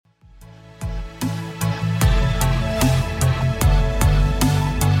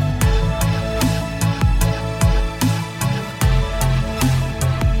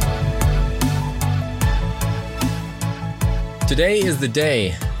Today is the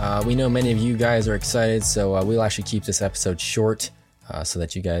day. We know many of you guys are excited, so we'll actually keep this episode short so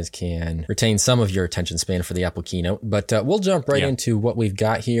that you guys can retain some of your attention span for the Apple keynote. But we'll jump right into what we've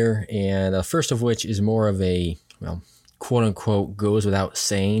got here. And first of which is more of a, well, quote unquote, goes without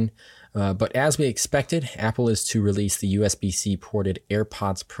saying. But as we expected, Apple is to release the USB-C ported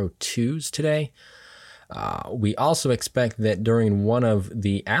AirPods Pro 2s today. We also expect that during one of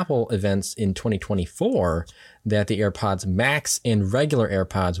the Apple events in 2024 that the AirPods Max and regular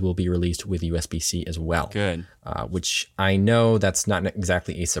AirPods will be released with USB-C as well. Good. Which I know that's not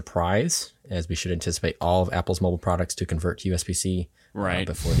exactly a surprise, as we should anticipate all of Apple's mobile products to convert to USB-C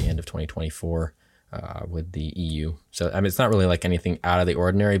before the end of 2024 with the EU. So, I mean, it's not really like anything out of the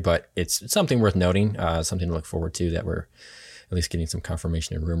ordinary, but it's something worth noting, something to look forward to that we're at least getting some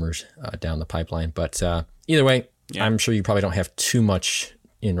confirmation and rumors down the pipeline. But either way, I'm sure you probably don't have too much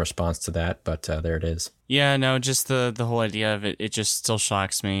in response to that, but there it is. Yeah, no, just the whole idea of it, it just still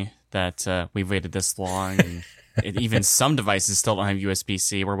shocks me that we've waited this long. And even some devices still don't have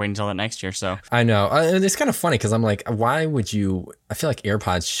USB-C. We're waiting until that next year. So I know. It's kind of funny because I'm like, why would you? I feel like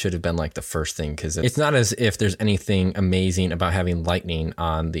AirPods should have been like the first thing because it's not as if there's anything amazing about having Lightning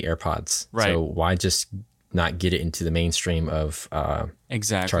on the AirPods. Right. So why just not get it into the mainstream of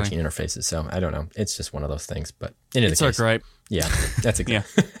charging interfaces? So I don't know. It's just one of those things. But in any case, right? Yeah, that's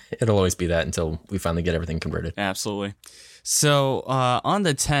exactly. It'll always be that until we finally get everything converted. Absolutely. So on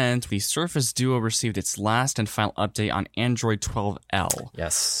the 10th, the Surface Duo received its last and final update on Android 12L.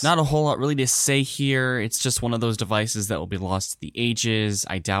 Yes. Not a whole lot really to say here. It's just one of those devices that will be lost to the ages.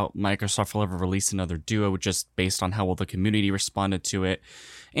 I doubt Microsoft will ever release another Duo just based on how well the community responded to it.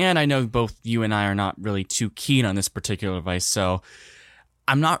 And I know both you and I are not really too keen on this particular device, so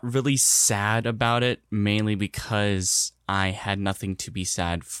I'm not really sad about it, mainly because I had nothing to be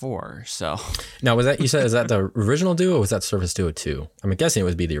sad for. So now, was that, you said, is that the original Duo or was that Surface Duo 2? I'm guessing it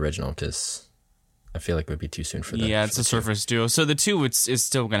would be the original because I feel like it would be too soon for that. Yeah, it's a Surface Duo. So the 2 is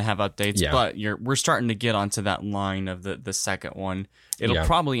still going to have updates, but we're starting to get onto that line of the second one. It'll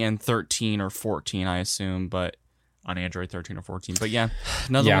probably end 13 or 14, I assume, but on Android 13 or 14. But yeah,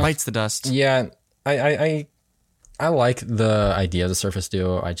 another one bites the dust. Yeah, I like the idea of the Surface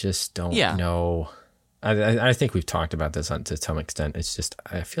Duo. I just don't know. I think we've talked about this to some extent. It's just,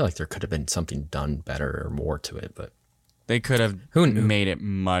 I feel like there could have been something done better or more to it, but they could have made it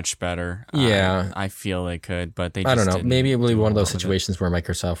much better. Yeah. I feel they could, but they just I don't know. didn't. Maybe it will be one of those situations where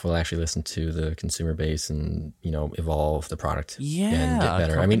Microsoft will actually listen to the consumer base and, evolve the product and get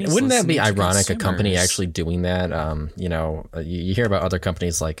better. I mean, wouldn't that be ironic, a company actually doing that? You hear about other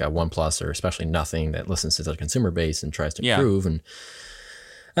companies like OnePlus or especially Nothing that listens to the consumer base and tries to improve. And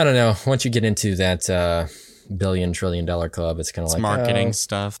I don't know. Once you get into that billion, $trillion club, it's kind of like marketing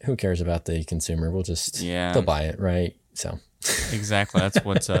stuff. Who cares about the consumer? We'll just, they'll buy it, right? So exactly. That's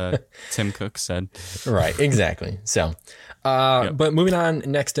what Tim Cook said. Right. Exactly. So, but moving on,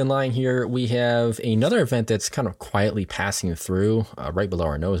 next in line here, we have another event that's kind of quietly passing through right below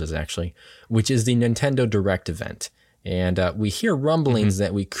our noses, actually, which is the Nintendo Direct event. And we hear rumblings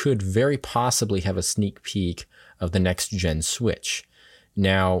that we could very possibly have a sneak peek of the next gen Switch.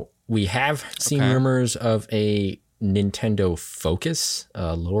 Now, we have seen rumors of a Nintendo Focus,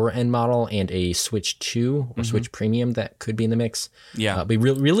 lower end model, and a Switch 2 or Switch Premium that could be in the mix. Yeah. We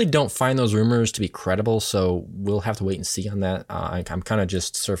really don't find those rumors to be credible, so we'll have to wait and see on that. I'm kind of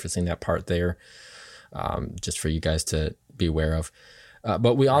just surfacing that part there just for you guys to be aware of.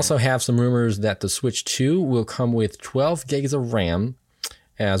 But we also have some rumors that the Switch 2 will come with 12 gigs of RAM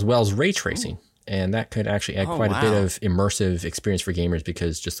as well as ray tracing. And that could actually add quite a bit of immersive experience for gamers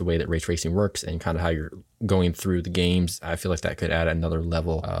because just the way that ray tracing works and kind of how you're going through the games, I feel like that could add another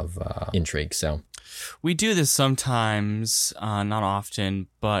level of intrigue. So we do this sometimes, not often,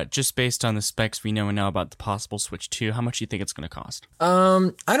 but just based on the specs we know and now about the possible Switch 2, how much do you think it's going to cost?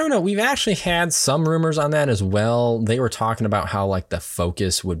 I don't know. We've actually had some rumors on that as well. They were talking about how like the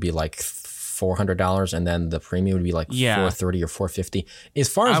Focus would be like $400 and then the premium would be like $430 or $450. As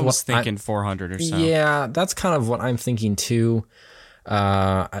far as I was thinking $400 or so. Yeah, that's kind of what I'm thinking too.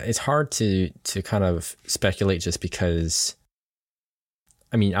 It's hard to kind of speculate just because,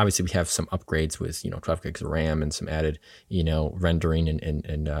 I mean, obviously we have some upgrades with 12 gigs of RAM and some added rendering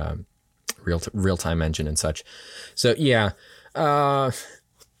and real-time engine and such. So yeah, I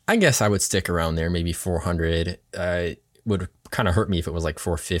guess I would stick around there, maybe 400. Would kind of hurt me if it was like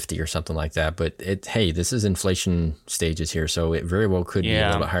 450 or something like that. But hey, this is inflation stages here, so it very well could be a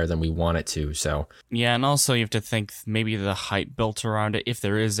little bit higher than we want it to. So yeah, and also you have to think maybe the hype built around it, if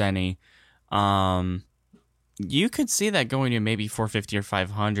there is any. You could see that going to maybe 450 or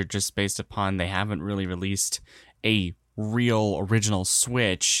 500 just based upon they haven't really released a real original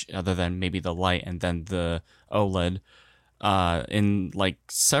Switch, other than maybe the Lite and then the OLED, in like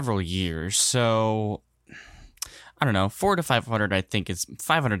several years. So I don't know, 400 to 500. I think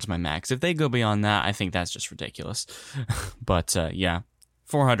 500 is my max. If they go beyond that, I think that's just ridiculous. But yeah,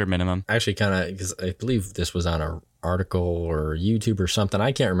 400 minimum. Actually, kind of, because I believe this was on an article or YouTube or something.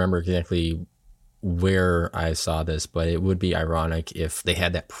 I can't remember exactly where I saw this, but it would be ironic if they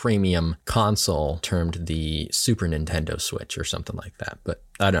had that premium console termed the Super Nintendo Switch or something like that. But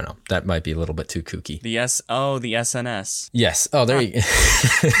I don't know. That might be a little bit too kooky. The SNS. Yes. Oh, there you go.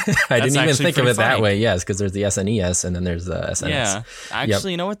 I didn't even think of it that way. Yes, because there's the SNES and then there's the SNS. Yeah.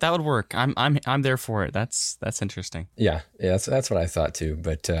 Actually, You know what? That would work. I'm there for it. That's interesting. Yeah, that's what I thought too.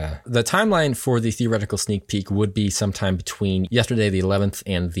 But the timeline for the theoretical sneak peek would be sometime between yesterday, the 11th,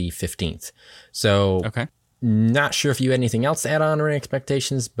 and the 15th. So okay. Not sure if you had anything else to add on or any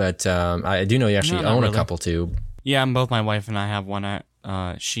expectations, but I do know you actually own a couple too. Yeah, both my wife and I have one.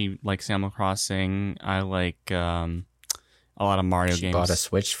 She likes Animal Crossing. I like a lot of Mario games. She bought a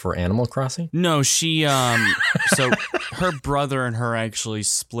Switch for Animal Crossing? No, she so her brother and her actually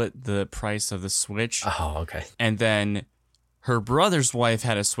split the price of the Switch. Oh, okay. And then her brother's wife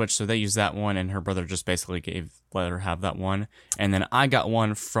had a Switch, so they used that one, and her brother just basically let her have that one. And then I got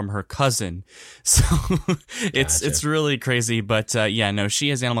one from her cousin. So it's really crazy. But yeah, no, she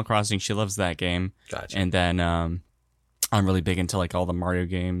has Animal Crossing. She loves that game. Gotcha. And then I'm really big into like all the Mario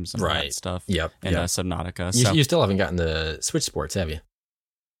games and all that stuff. Yep. And Subnautica. So. You still haven't gotten the Switch Sports, have you?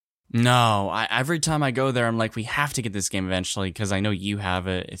 No, every time I go there, I'm like, we have to get this game eventually because I know you have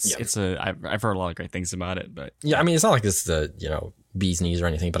it. I've heard a lot of great things about it, but yeah, I mean, it's not like this is the bee's knees or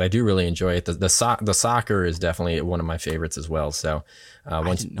anything, but I do really enjoy it. The soccer is definitely one of my favorites as well. So I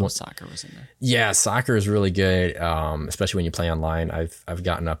didn't know soccer was in there. Yeah, soccer is really good, especially when you play online. I've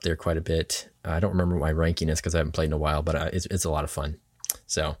gotten up there quite a bit. I don't remember what my ranking is because I haven't played in a while, but it's a lot of fun.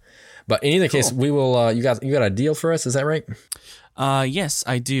 So, but in either case, we will. You got a deal for us? Is that right? Yes,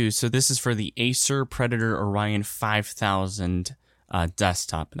 I do. So this is for the Acer Predator Orion 5000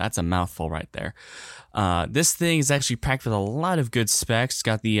 desktop. That's a mouthful right there. This thing is actually packed with a lot of good specs. It's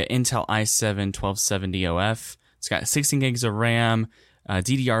got the Intel i7 1270OF. It's got 16 gigs of RAM,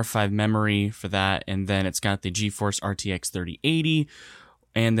 DDR5 memory for that, and then it's got the GeForce RTX 3080,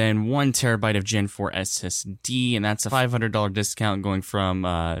 and then 1 terabyte of Gen 4 SSD, and that's a $500 discount going from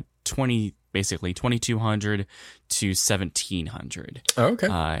 $2,200 to $1,700. Oh,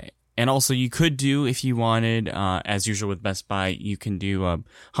 okay. And also you could do, if you wanted, as usual with Best Buy, you can do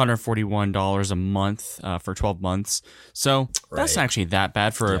 $141 a month for 12 months. So that's not actually that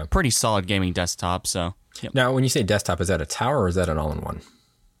bad for a pretty solid gaming desktop. So yep. Now, when you say desktop, is that a tower or is that an all-in-one?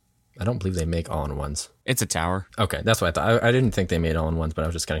 I don't believe they make all-in-ones. It's a tower. Okay, that's what I thought. I didn't think they made all-in-ones, but I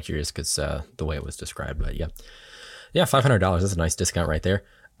was just kind of curious because the way it was described. But yeah, $500. That's a nice discount right there.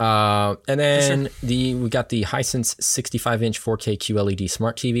 And then we got the Hisense 65-inch 4K QLED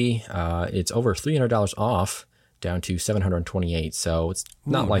smart TV. It's over $300 off, down to $728. So it's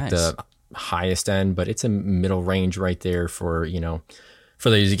not the highest end, but it's a middle range right there for those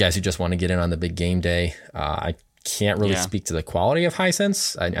of you guys who just want to get in on the big game day. I can't really speak to the quality of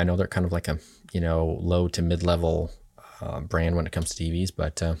Hisense. I know they're kind of like a low to mid level brand when it comes to TVs,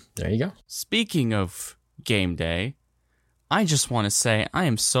 but there you go. Speaking of game day, I just want to say I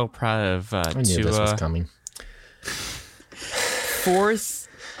am so proud of I knew this was coming. Fourth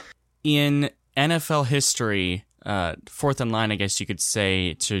in NFL history, fourth in line, I guess you could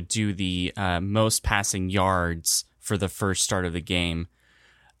say, to do the most passing yards for the first start of the game.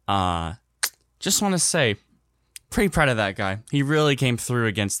 Just want to say, pretty proud of that guy. He really came through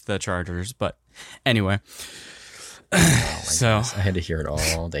against the Chargers. But anyway. Goodness. I had to hear it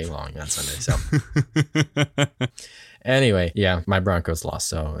all day long on Sunday. So anyway, yeah, my Broncos lost,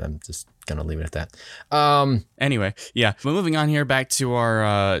 so I'm just gonna leave it at that. Anyway, yeah, but moving on here, back to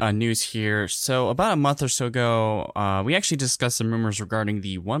our news here. So about a month or so ago, we actually discussed some rumors regarding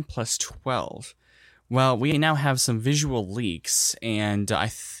the OnePlus 12. Well, we now have some visual leaks, and I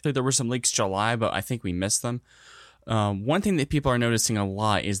think there were some leaks July, but I think we missed them. One thing that people are noticing a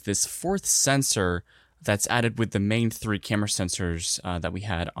lot is this fourth sensor that's added with the main 3 camera sensors that we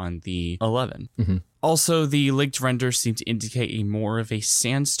had on the 11. Mm-hmm. Also, the leaked renders seem to indicate more of a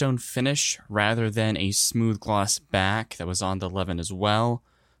sandstone finish rather than a smooth gloss back that was on the 11 as well.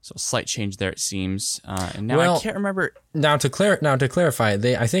 So a slight change there, it seems. And now I can't remember. Now to clarify,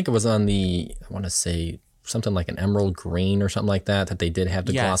 I think it was on the, I want to say something like an emerald green or something like that they did have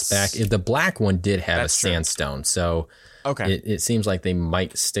the gloss back. The black one did have a sandstone, so okay, it seems like they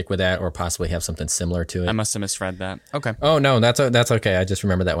might stick with that or possibly have something similar to it. I must have misread that. Okay. Oh no, that's okay. I just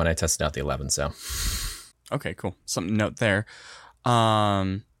remember that when I tested out the 11. So Okay, cool. Something to note there.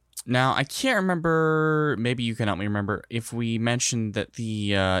 Now, I can't remember, maybe you can help me remember, if we mentioned that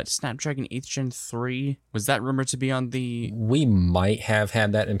the Snapdragon 8th Gen 3, was that rumored to be on the... We might have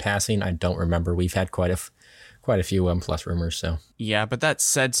had that in passing. I don't remember. We've had quite a few OnePlus rumors, so... Yeah, but that's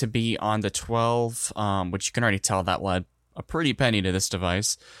said to be on the 12, which you can already tell that led a pretty penny to this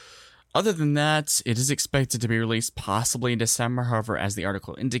device. Other than that, it is expected to be released possibly in December, however, as the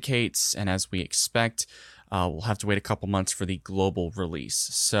article indicates, and as we expect... we'll have to wait a couple months for the global release.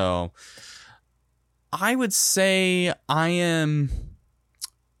 So I would say I am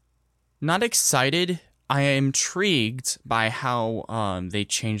not excited. I am intrigued by how they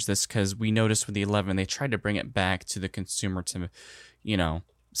changed this, because we noticed with the 11, they tried to bring it back to the consumer to,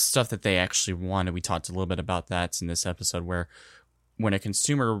 stuff that they actually wanted. We talked a little bit about that in this episode, where when a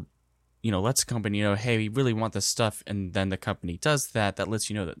consumer, lets a company know, hey, we really want this stuff, and then the company does that, that lets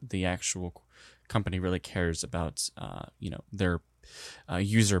you know that the actual company really cares about their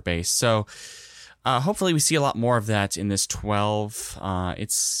user base. So hopefully we see a lot more of that in this 12.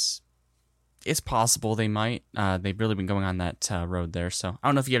 It's possible they might. They've really been going on that road there. So I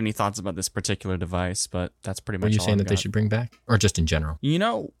don't know if you have any thoughts about this particular device, but that's pretty much all. Are you saying that they should bring back, or just in general?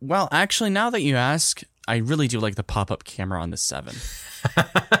 Well, actually, now that you ask, I really do like the pop-up camera on the 7.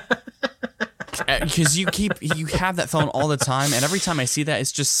 Because you have that phone all the time, and every time I see that,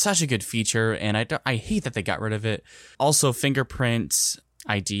 it's just such a good feature, and I hate that they got rid of it. Also, fingerprint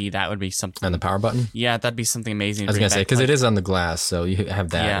ID, that would be something. And the power button? Yeah, that'd be something amazing. I was going to say, because it is on the glass, so you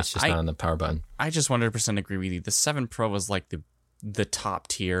have that. Yeah, it's just not on the power button. I just 100% agree with you. The 7 Pro was like the top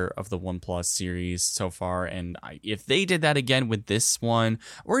tier of the OnePlus series so far, and if they did that again with this one,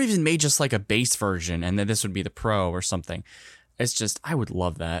 or even made just like a base version, and then this would be the Pro or something, it's just, I would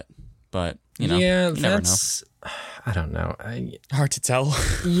love that. But, yeah, that's, I don't know. Hard to tell.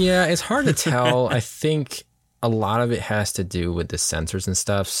 Yeah, it's hard to tell. I think a lot of it has to do with the sensors and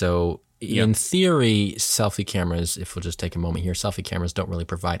stuff. So in theory, selfie cameras, if we'll just take a moment here, selfie cameras don't really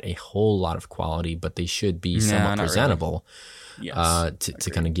provide a whole lot of quality, but they should be somewhat presentable. Really. Yes,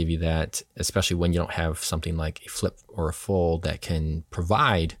 to kind of give you that, especially when you don't have something like a flip or a fold that can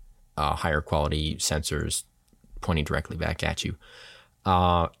provide higher quality sensors pointing directly back at you.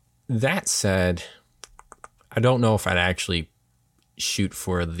 That said, I don't know if I'd actually shoot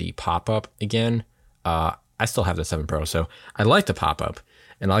for the pop-up again. I still have the 7 Pro, so I like the pop-up,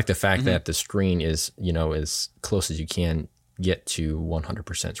 and I like the fact that the screen is, as close as you can get to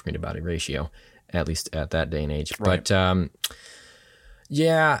 100% screen-to-body ratio, at least at that day and age. Right. But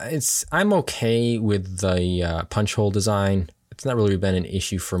I'm okay with the punch hole design. It's not really been an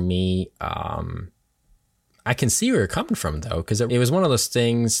issue for me. I can see where you're coming from, though, because it was one of those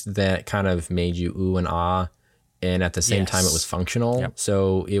things that kind of made you ooh and ah, and at the same time it was functional. Yep.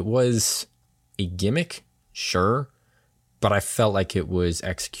 So it was a gimmick, sure, but I felt like it was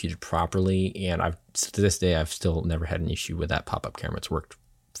executed properly, and to this day I've still never had an issue with that pop-up camera. It's worked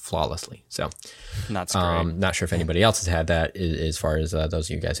flawlessly. So that's great. Not sure if anybody else has had that, as far as those of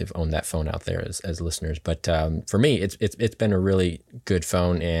you guys who've owned that phone out there as listeners. But for me, it's been a really good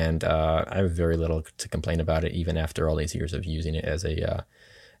phone, and I have very little to complain about it, even after all these years of using it as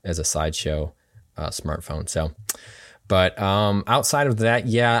a sideshow smartphone. So, but outside of that,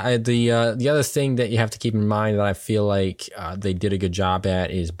 the other thing that you have to keep in mind that I feel like they did a good job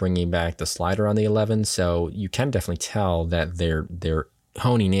at is bringing back the slider on the 11. So you can definitely tell that they're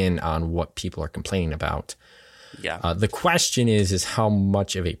honing in on what people are complaining about. Yeah. The question is how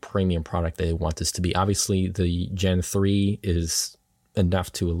much of a premium product they want this to be. Obviously, the Gen 3 is enough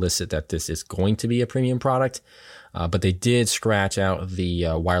to elicit that this is going to be a premium product, but they did scratch out the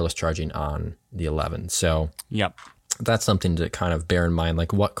wireless charging on the 11. So that's something to kind of bear in mind.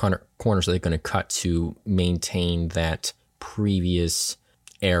 Like, what corners are they going to cut to maintain that previous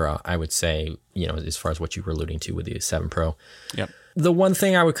era, I would say, as far as what you were alluding to with the 7 Pro. Yep. The one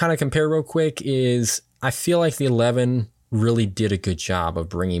thing I would kind of compare real quick is I feel like the 11 really did a good job of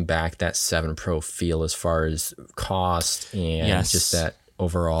bringing back that 7 Pro feel as far as cost and just that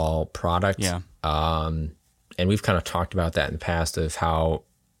overall product. Yeah. And we've kind of talked about that in the past of how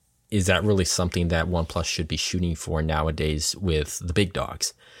is that really something that OnePlus should be shooting for nowadays with the big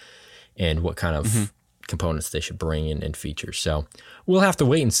dogs, and what kind of components they should bring in and features. So we'll have to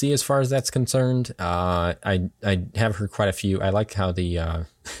wait and see as far as that's concerned. I have heard quite a few. I like how the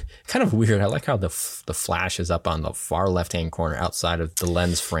kind of weird. I like how the flash is up on the far left hand corner outside of the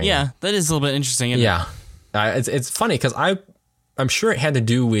lens frame. Yeah, that is a little bit interesting. Isn't it? It's funny because I'm sure it had to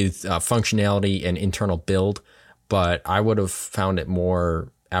do with functionality and internal build, but I would have found it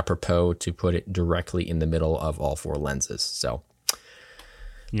more apropos to put it directly in the middle of all 4 lenses. So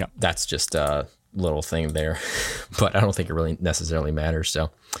that's just little thing there, but I don't think it really necessarily matters.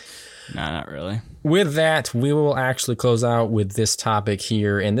 So, no, not really. With that, we will actually close out with this topic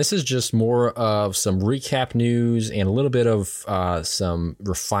here. And this is just more of some recap news and a little bit of some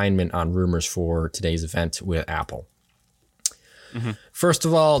refinement on rumors for today's event with Apple. Mm-hmm. First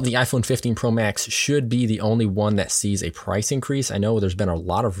of all, the iPhone 15 Pro Max should be the only one that sees a price increase. I know there's been a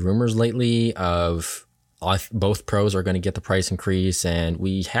lot of rumors lately of both Pros are going to get the price increase. And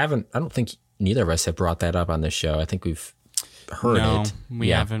we haven't, I don't think neither of us have brought that up on this show. I think we've heard it. No, we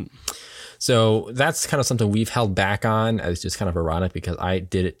haven't. So that's kind of something we've held back on. It's just kind of ironic because I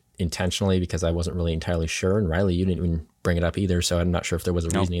did it intentionally because I wasn't really entirely sure. And Riley, you didn't even bring it up either. So I'm not sure if there was a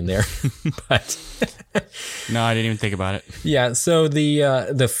reasoning there. But no, I didn't even think about it. Yeah. So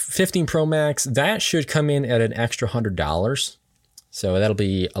the 15 Pro Max, that should come in at an extra $100. So that'll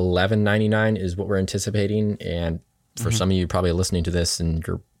be $11.99 is what we're anticipating. And for some of you probably listening to this and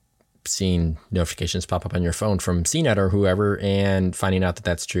you're seeing notifications pop up on your phone from CNET or whoever and finding out that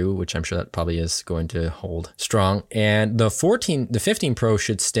that's true, which I'm sure that probably is going to hold strong. And the 15 Pro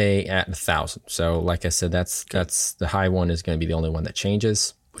should stay at 1,000. So like I said, that's the high one is going to be the only one that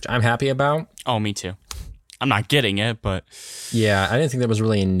changes, which I'm happy about. Oh, me too. I'm not getting it, but yeah, I didn't think there was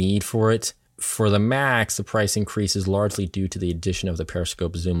really a need for it. For the Max, the price increase is largely due to the addition of the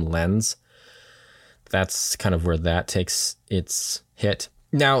periscope zoom lens. That's kind of where that takes its hit.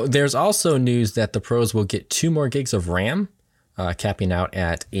 Now, there's also news that the Pros will get 2 more gigs of RAM, capping out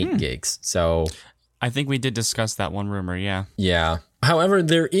at 8 gigs. So I think we did discuss that one rumor, yeah. Yeah. However,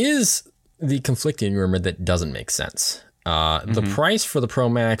 there is the conflicting rumor that doesn't make sense. The price for the Pro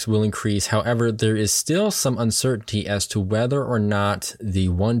Max will increase. However, there is still some uncertainty as to whether or not the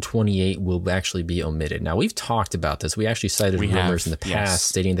 128 will actually be omitted. Now, we've talked about this. We actually cited rumors in the past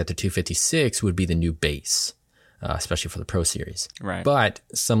stating that the 256 would be the new base. Especially for the Pro series. Right. But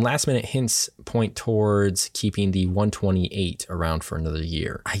some last minute hints point towards keeping the 128 around for another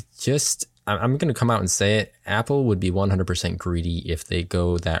year. I'm going to come out and say it. Apple would be 100% greedy if they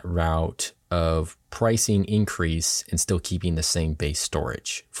go that route of pricing increase and still keeping the same base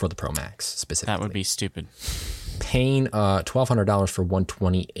storage for the Pro Max specifically. That would be stupid. Paying $1,200 for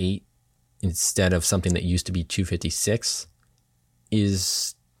 128 instead of something that used to be 256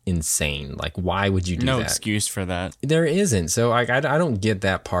 is insane. Like, why would you do that? No excuse for that. There isn't. So I don't get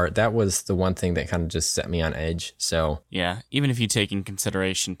that part. That was the one thing that kind of just set me on edge. So yeah, even if you take in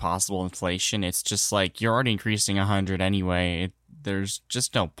consideration possible inflation, it's just like you're already increasing 100 anyway. There's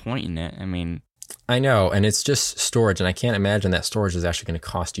just no point in it. I mean, I know, and it's just storage, and I can't imagine that storage is actually going to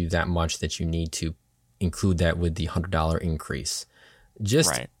cost you that much that you need to include that with the $100 increase.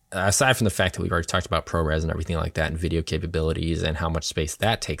 Just right. Aside from the fact that we've already talked about ProRes and everything like that and video capabilities and how much space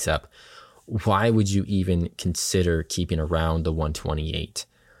that takes up, why would you even consider keeping around the 128?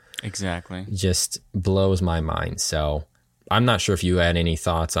 Exactly. Just blows my mind. So I'm not sure if you had any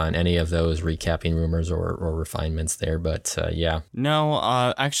thoughts on any of those recapping rumors or refinements there, but yeah.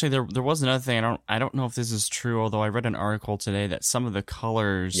 No, actually, there was another thing. I don't know if this is true, although I read an article today that some of the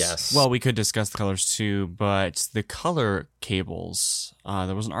colors. Yes. Well, we could discuss the colors too, but the color cables.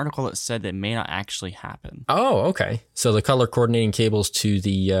 There was an article that said that may not actually happen. Oh, okay. So the color coordinating cables to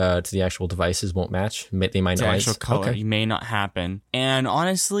the actual devices won't match. They might not. The actual color may not happen, and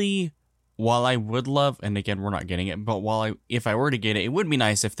honestly. While I would love, and again, we're not getting it, but if I were to get it, it would be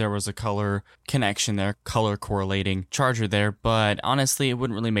nice if there was a color connection there, color correlating charger there. But honestly, it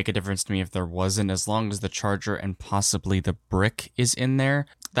wouldn't really make a difference to me if there wasn't, as long as the charger and possibly the brick is in there.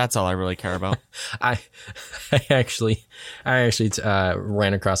 That's all I really care about. I actually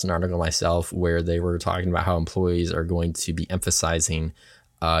ran across an article myself where they were talking about how employees are going to be emphasizing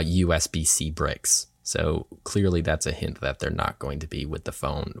USB-C bricks. So clearly that's a hint that they're not going to be with the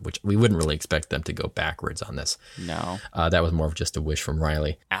phone, which we wouldn't really expect them to go backwards on this. No. That was more of just a wish from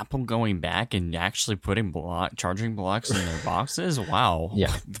Riley. Apple going back and actually putting charging blocks in their boxes? Wow.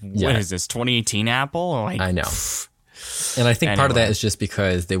 Yeah. What is this, 2018 Apple? I know. And I think part of that is just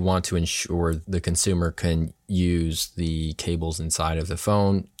because they want to ensure the consumer can use the cables inside of the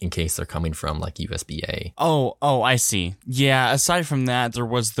phone in case they're coming from like USB-A. Oh, I see. Yeah, aside from that, there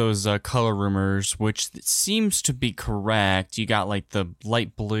was those color rumors, which seems to be correct. You got like the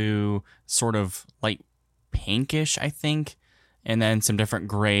light blue, sort of light pinkish, I think, and then some different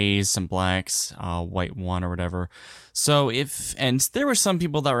grays, some blacks, white one or whatever. So and there were some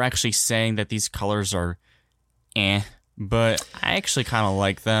people that were actually saying that these colors are but I actually kind of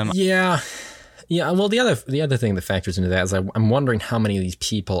like them. Yeah. Well, the other thing that factors into that is I'm wondering how many of these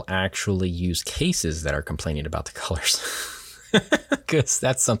people actually use cases that are complaining about the colors. Because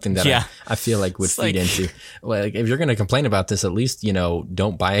that's something that I feel like would feed into. Like, if you're going to complain about this, at least,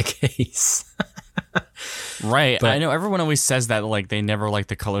 don't buy a case. Right. But I know everyone always says that, like, they never like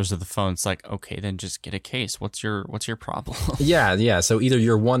the colors of the phone. It's like, okay, then just get a case. What's your problem? Yeah. So either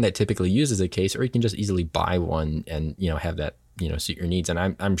you're one that typically uses a case, or you can just easily buy one and, have that, suit your needs. And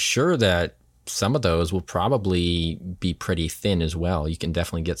I'm sure that some of those will probably be pretty thin as well. You can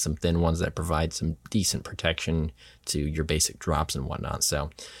definitely get some thin ones that provide some decent protection to your basic drops and whatnot.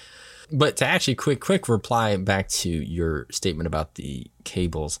 So, but to actually quick reply back to your statement about the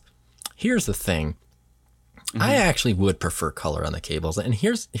cables, here's the thing. Mm-hmm. I actually would prefer color on the cables, and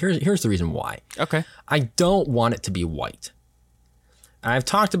here's the reason why. Okay. I don't want it to be white. I've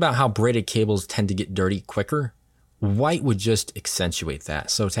talked about how braided cables tend to get dirty quicker. White would just accentuate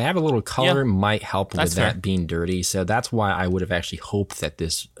that. So to have a little color might help with that being dirty. So that's why I would have actually hoped that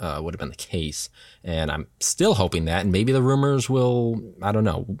this would have been the case. And I'm still hoping that. And maybe the rumors will, I don't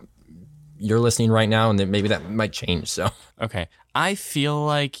know. You're listening right now, and then maybe that might change. So okay. I feel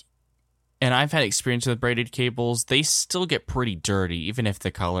like, and I've had experience with braided cables, they still get pretty dirty, even if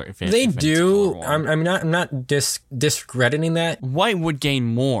the color. They do. I'm not discrediting that. White would gain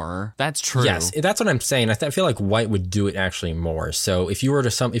more. That's true. Yes, that's what I'm saying. I feel like white would do it actually more. So if you were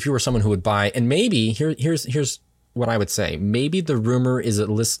someone who would buy, and maybe here's what I would say. Maybe the rumor is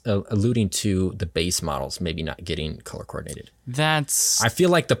alluding to the base models maybe not getting color coordinated. I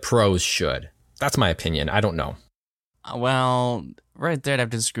feel like the pros should. That's my opinion. I don't know. Well, right there, I'd have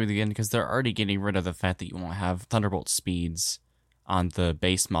to disagree with you again, because they're already getting rid of the fact that you won't have Thunderbolt speeds on the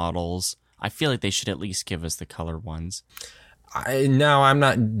base models. I feel like they should at least give us the color ones. I'm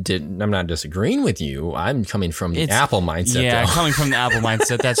not disagreeing with you. I'm coming from the Apple mindset. Yeah, though. Coming from the Apple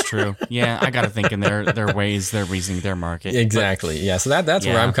mindset, that's true. Yeah, I got to think in their ways, their reasoning, their market. Exactly. Yeah, so that's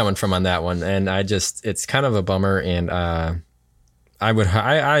where I'm coming from on that one, and it's kind of a bummer, and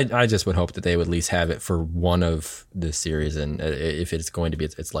I just would hope that they would at least have it for one of the series, and if it's going to be,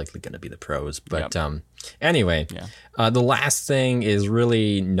 it's likely going to be the pros. But anyway, the last thing is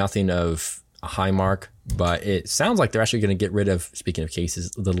really nothing of a high mark, but it sounds like they're actually going to get rid of, speaking of cases,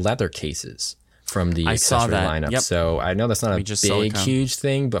 the leather cases from the accessory lineup. Yep. So I know that's not a big, huge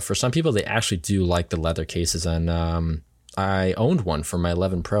thing, but for some people, they actually do like the leather cases, and I owned one for my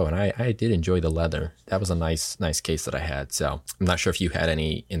 11 Pro, and I did enjoy the leather. That was a nice case that I had. So I'm not sure if you had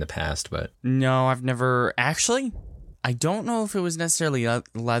any in the past, but no, I've never actually. I don't know if it was necessarily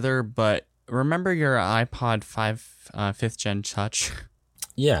leather, but remember your iPod 5th Gen Touch?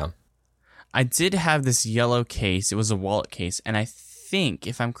 Yeah, I did have this yellow case. It was a wallet case, and I think,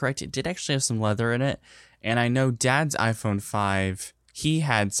 if I'm correct, it did actually have some leather in it. And I know Dad's iPhone 5. He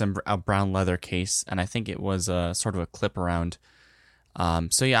had a brown leather case, and I think it was a sort of a clip around.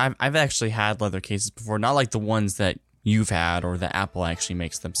 So yeah, I've actually had leather cases before, not like the ones that you've had or that Apple actually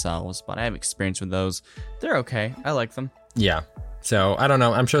makes themselves, but I have experience with those. They're okay. I like them. Yeah. So I don't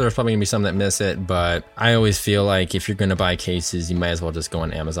know. I'm sure there's probably gonna be some that miss it, but I always feel like if you're gonna buy cases, you might as well just go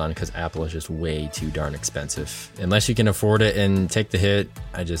on Amazon, because Apple is just way too darn expensive. Unless you can afford it and take the hit,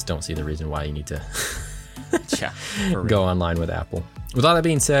 I just don't see the reason why you need to go online with Apple. With all that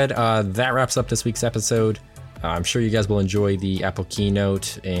being said, that wraps up this week's episode. I'm sure you guys will enjoy the Apple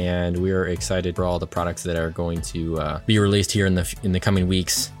keynote, and we're excited for all the products that are going to be released here in the coming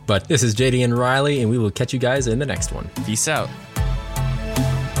weeks. But this is JD and Riley, and we will catch you guys in the next one. Peace out.